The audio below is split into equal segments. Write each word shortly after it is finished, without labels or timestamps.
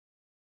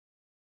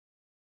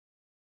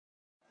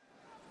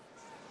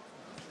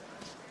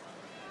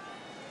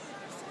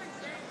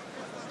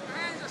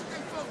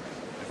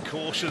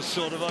Cautious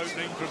sort of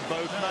opening from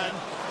both men.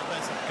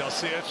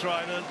 Garcia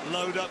trying to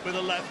load up with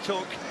a left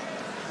hook.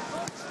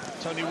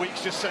 Tony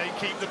Weeks just saying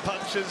keep the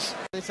punches.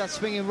 It's that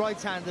swinging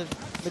right hand of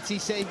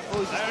Matthysse. There it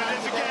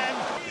is again.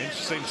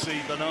 Interesting to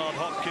see Bernard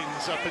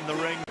Hopkins up in the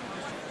ring.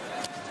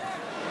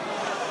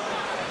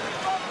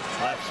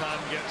 Left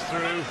hand gets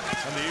through,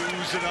 and the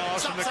oohs and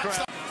ahs from the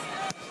crowd.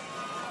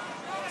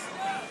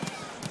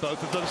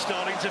 Both of them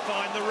starting to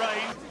find the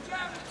rain.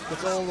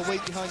 Puts all the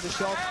weight behind the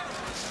shot.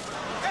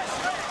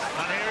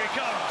 And here he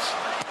comes.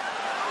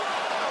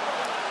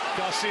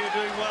 Garcia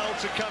doing well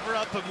to cover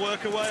up and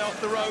work away off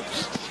the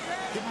ropes.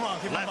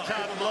 Left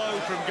hand blow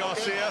from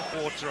Garcia.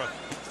 Waterer.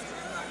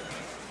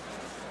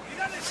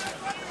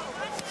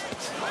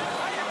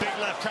 Big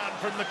left hand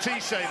from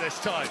Matthysse this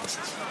time.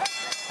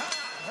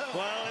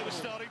 Well, it was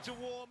starting to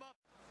warm up.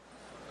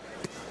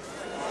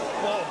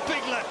 Oh,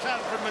 big left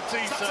hand from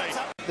Matthysse.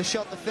 The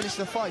shot to finish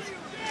the fight.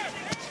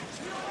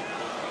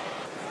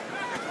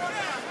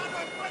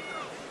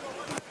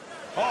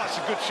 Oh, it's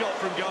a good shot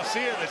from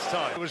Garcia this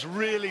time. He was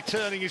really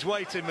turning his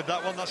weight in with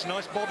that one. That's a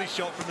nice body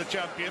shot from the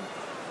champion.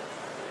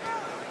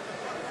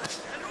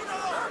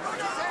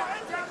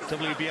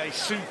 WBA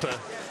Super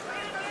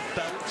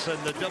belt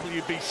and the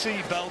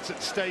WBC belt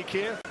at stake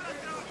here.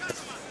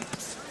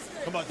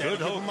 Come on, good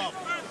hook.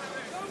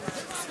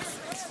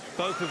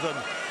 Both of them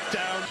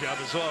down jab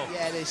as well.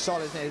 Yeah, it is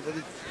solid now.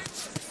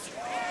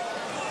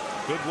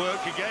 Good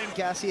work again.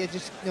 Garcia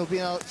just, didn't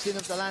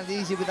have to land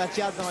easy with that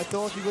jab than I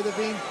thought he would have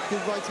been.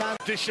 Good right hand.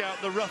 Dish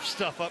out the rough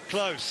stuff up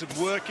close and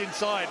work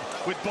inside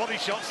with body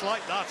shots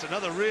like that.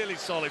 Another really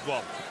solid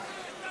one.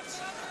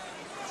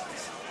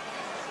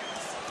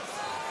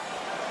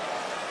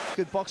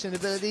 Good boxing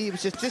ability. It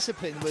was just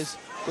discipline was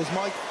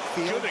my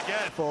feel. Good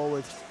again.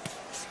 Forward.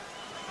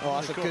 Oh,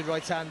 that's a good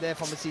right hand there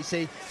from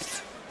Matthysse.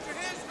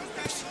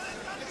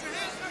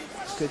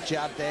 Good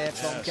jab there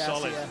from Garcia.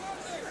 Solid.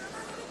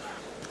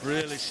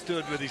 Really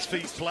stood with his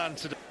feet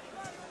planted.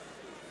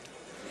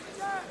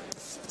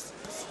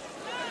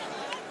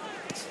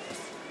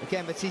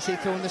 Again, Matthysse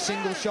throwing the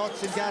single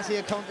shots and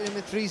Garcia counting him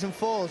with 3s and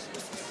 4s.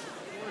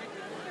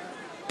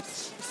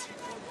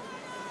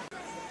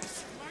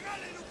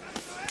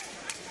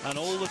 And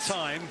all the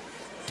time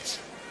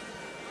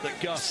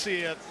that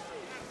Garcia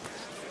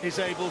is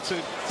able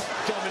to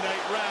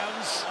dominate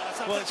rounds,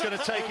 well, it's going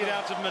to take it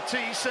out of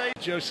Matthysse.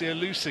 Josie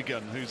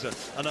Lusigan, who's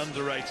an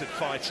underrated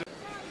fighter.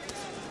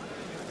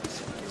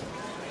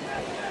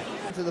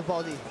 To the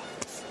body.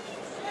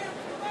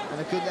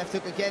 And a good left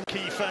hook again.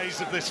 Key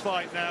phase of this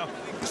fight now.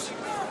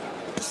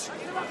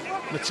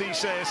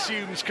 Matthysse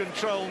assumes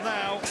control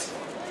now.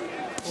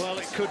 Well,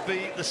 it could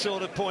be the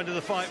sort of point of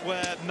the fight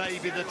where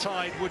maybe the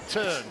tide would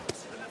turn.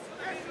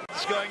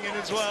 It's going in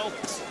as well.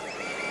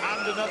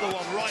 And another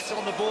one right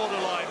on the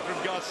borderline from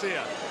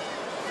Garcia.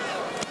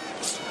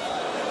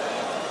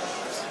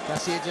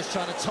 Garcia just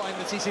trying to time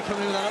Matthysse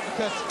coming in with that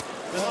uppercut.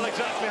 Not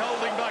exactly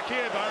holding back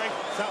here, Barry.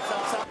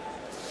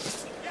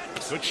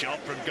 Good shot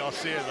from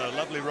Garcia, though.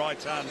 Lovely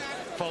right hand,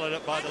 followed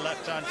up by the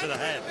left hand to the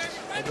head.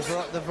 Yeah,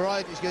 the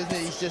variety is good, isn't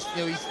it? He's just,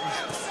 he's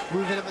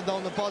moving up and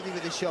down the body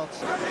with his shots.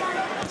 Both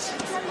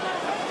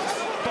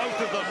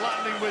of them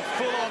landing with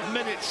full-on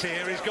minutes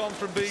here. He's gone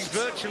from being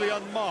virtually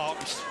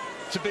unmarked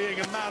to being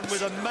a man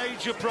with a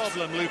major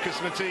problem,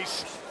 Lucas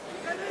Matthysse.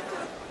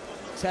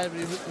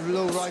 Terribly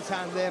low right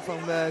hand there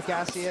from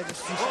Garcia.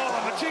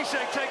 Oh, Matthysse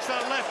takes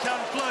that left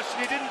hand flush.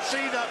 You didn't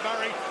see that,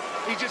 Barry.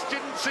 He just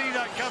didn't see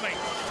that coming.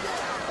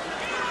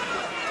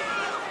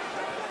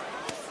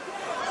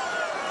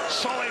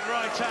 Solid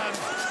right hand.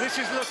 This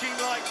is looking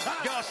like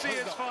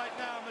Garcia's fight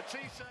now.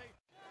 Matthysse.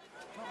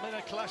 Not been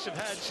a clash of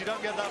heads. You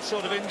don't get that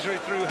sort of injury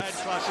through head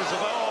clashes.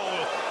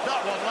 Oh,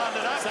 that one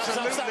landed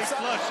absolutely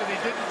flush and he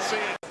didn't see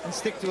it. And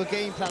stick to a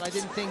game plan. I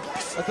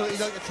thought he'd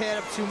like to tear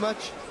up too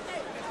much,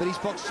 but he's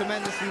boxed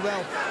tremendously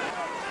well.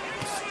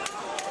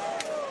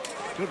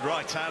 Good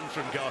right hand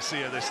from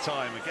Garcia this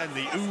time. Again,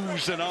 the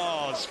oohs and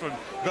ahs from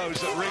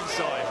those at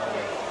ringside.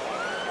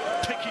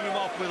 Picking him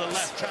off with a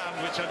left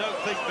hand, which I don't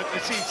think that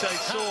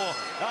Matthysse saw.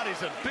 That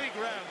is a big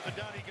round for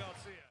Danny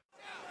Garcia.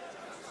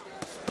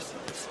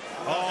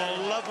 Oh,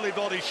 lovely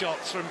body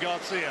shots from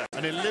Garcia.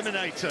 An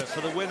eliminator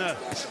for the winner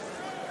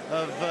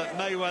of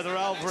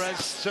Mayweather-Alvarez.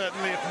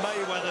 Certainly if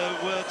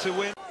Mayweather were to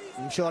win.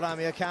 I'm sure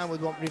Amir Khan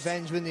would want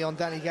revenge, wouldn't he, on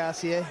Danny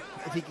Garcia,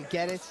 if he could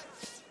get it.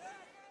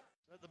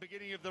 At the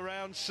beginning of the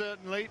round,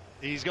 certainly,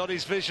 he's got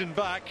his vision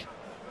back.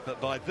 But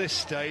by this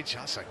stage,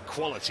 that's a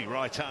quality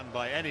right hand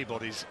by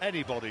anybody's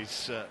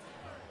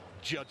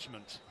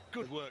judgment.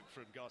 Good work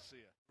from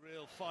Garcia.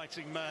 Real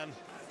fighting man.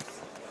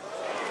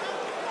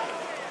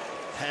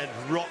 Head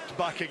rocked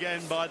back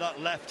again by that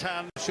left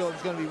hand. I'm sure it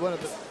was going to be one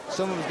of them.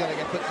 Someone was going to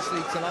get put to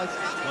sleep tonight.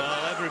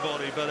 Well,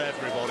 everybody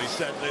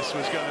said this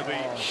was going to be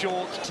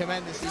short.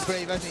 Tremendously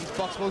brave, hasn't he? He's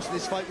boxed most of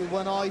this fight with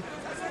one eye.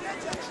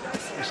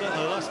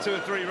 Certainly the last 2 or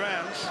 3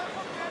 rounds.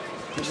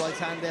 Good right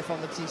hand there from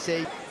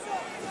Matthysse.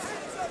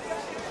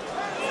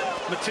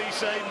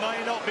 Matthysse may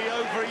not be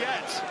over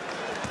yet.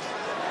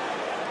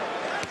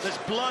 There's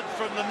blood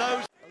from the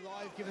nose.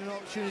 Given an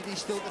opportunity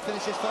still to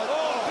finish this fight.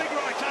 Oh, big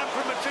right hand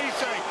from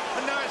Matthysse,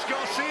 and now it's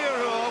Garcia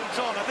who holds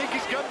on. I think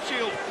his gum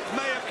shield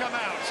may have come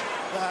out.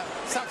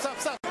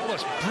 Stop.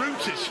 Almost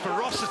brutish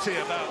ferocity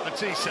about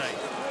Matthysse.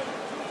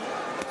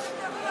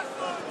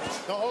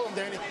 Don't hold him,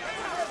 Danny.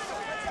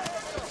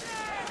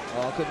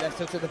 Oh, good left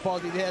hook to the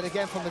body there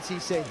again from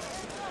Matthysse.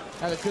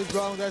 Had a good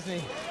round, hasn't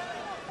he?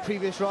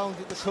 Previous round,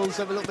 it was close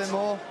up a little bit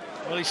more.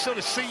 Well, he sort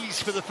of sees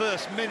for the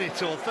first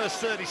minute or first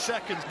 30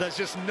 seconds. There's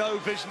just no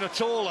vision at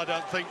all, I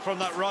don't think, from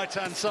that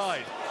right-hand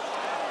side.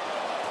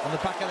 On the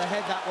back of the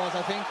head, that was,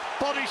 I think.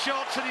 Body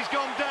shots, and he's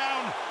gone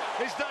down.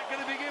 Is that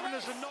going to be given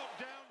as a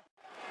knockdown?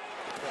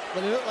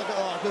 Well, it looked like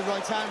a good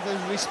right hand.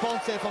 There's a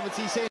response there from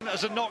Matthysse.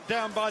 As a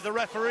knockdown by the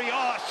referee.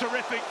 Oh, it's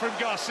terrific from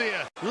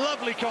Garcia.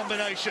 Lovely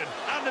combination.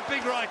 And a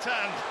big right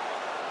hand.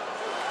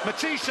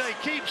 Matthysse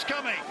keeps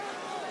coming.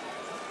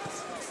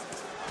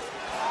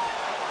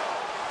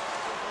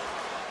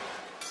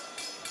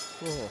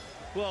 Oh.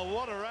 Well,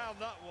 what a round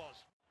that was.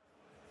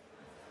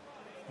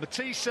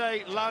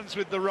 Matthysse lands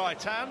with the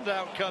right hand.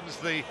 Out comes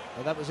the...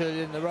 Well, that was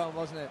early in the round,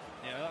 wasn't it?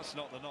 Yeah, that's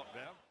not the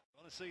knockdown.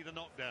 I want to see the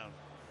knockdown.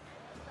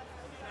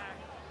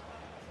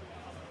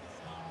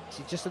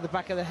 See, just at the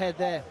back of the head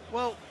there.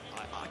 Well,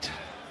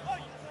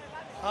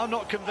 I'm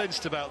not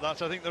convinced about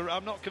that.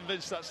 I'm not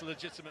convinced that's a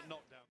legitimate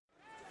knockdown.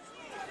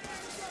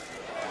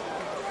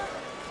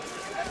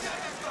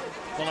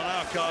 Well, on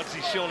our cards,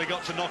 he's surely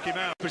got to knock him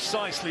out.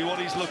 Precisely what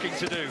he's looking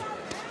to do.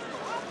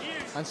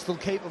 And still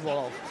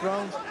capable of.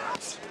 Round.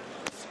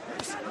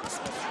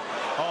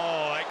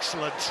 Oh,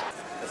 excellent.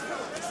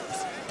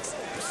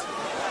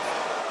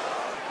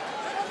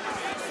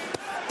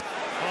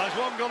 Well, there's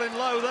one got in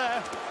low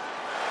there.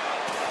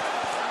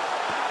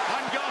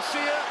 And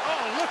Garcia,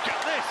 oh, look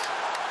at this.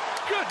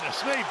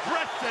 Goodness me,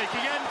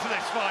 breathtaking end to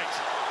this fight.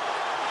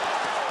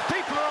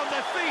 People are on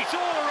their feet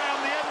all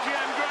around the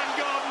MGM Grand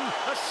Garden.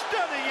 A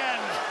stunning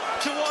end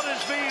to what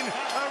has been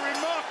a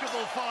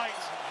remarkable fight.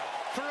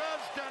 For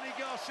us, Danny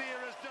Garcia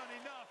has done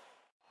enough.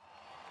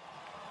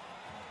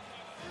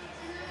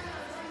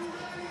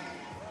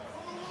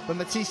 But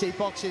Matthysse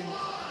boxing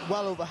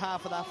well over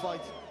half of that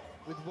fight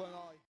with one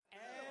eye.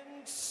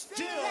 And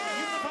still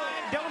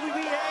unified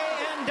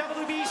WBA and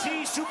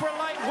WBC super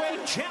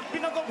lightweight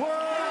champion of the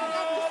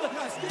world,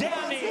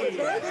 Danny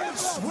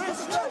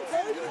Swift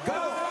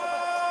Garcia.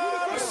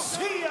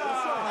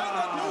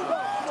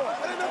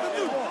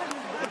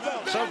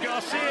 So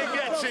Garcia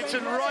gets it,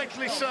 and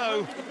rightly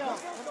so.